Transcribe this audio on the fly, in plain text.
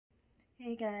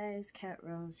Hey guys, Cat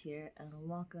Rose here, and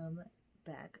welcome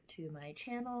back to my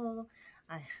channel.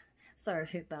 I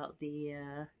sorry about the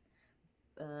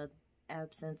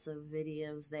absence of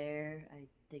videos there. I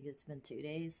think it's been 2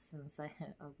 days since I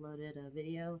uploaded a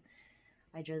video.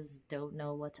 I just don't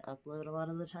know what to upload a lot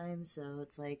of the time, so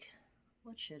it's like,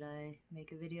 what should I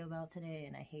make a video about today?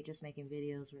 And I hate just making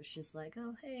videos where it's just like,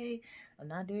 oh hey, I'm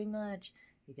not doing much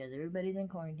because everybody's in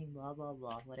quarantine, blah blah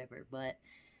blah, whatever. But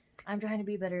I'm trying to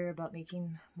be better about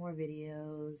making more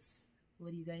videos.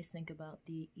 What do you guys think about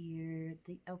the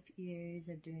elf ears?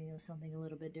 They're doing something a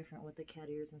little bit different with the cat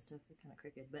ears and stuff. They're kind of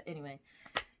crooked. But anyway,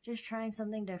 just trying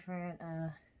something different.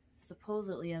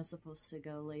 Supposedly I'm supposed to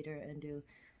go later and do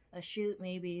a shoot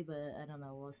maybe, but I don't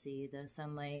know. We'll see. The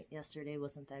sunlight yesterday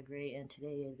wasn't that great, and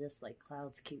today it just like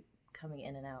clouds keep coming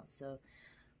in and out. So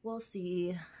we'll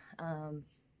see.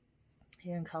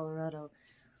 Here in Colorado,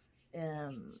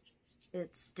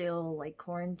 it's still like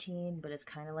quarantined, but it's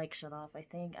kind of like shut off, I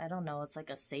think. I don't know. It's like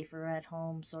a safer at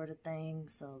home sort of thing.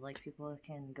 So like people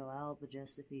can go out, but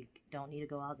just if you don't need to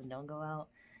go out, then don't go out.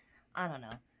 I don't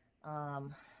know.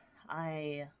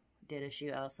 I did a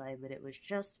shoot outside, but it was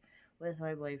just with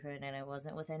my boyfriend and I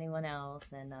wasn't with anyone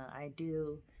else. And I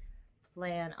do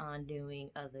plan on doing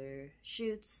other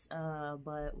shoots,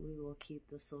 but we will keep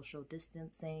the social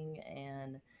distancing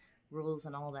and rules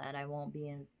and all that. I won't be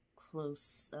in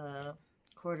close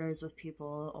quarters with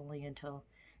people only until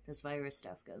this virus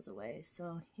stuff goes away.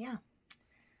 So yeah,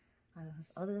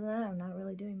 other than that, I'm not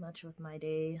really doing much with my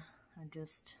day. I'm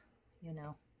just,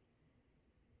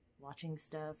 watching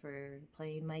stuff or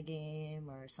playing my game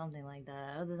or something like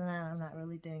that. Other than that, I'm not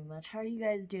really doing much. How are you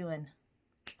guys doing?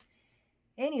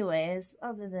 Anyways,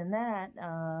 other than that,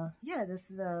 yeah,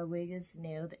 this wig is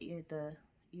new. The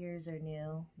ears are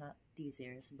new. Not these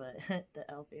ears, but the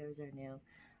elf ears are new.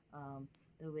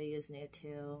 The wig is new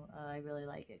too. I really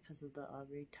like it because of the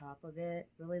aubrey top of it.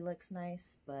 Really looks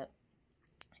nice. But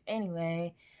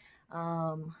anyway,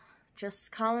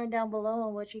 just comment down below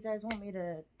on what you guys want me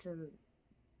to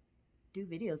do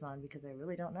videos on, because I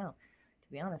really don't know,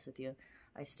 to be honest with you.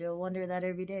 I still wonder that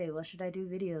every day. What should I do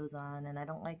videos on? And I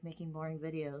don't like making boring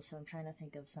videos, so I'm trying to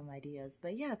think of some ideas.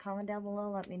 But yeah, comment down below.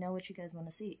 Let me know what you guys want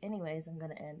to see. Anyways, I'm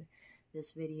going to end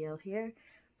this video here.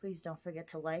 Please don't forget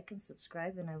to like and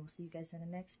subscribe, and I will see you guys in the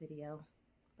next video.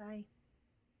 Bye.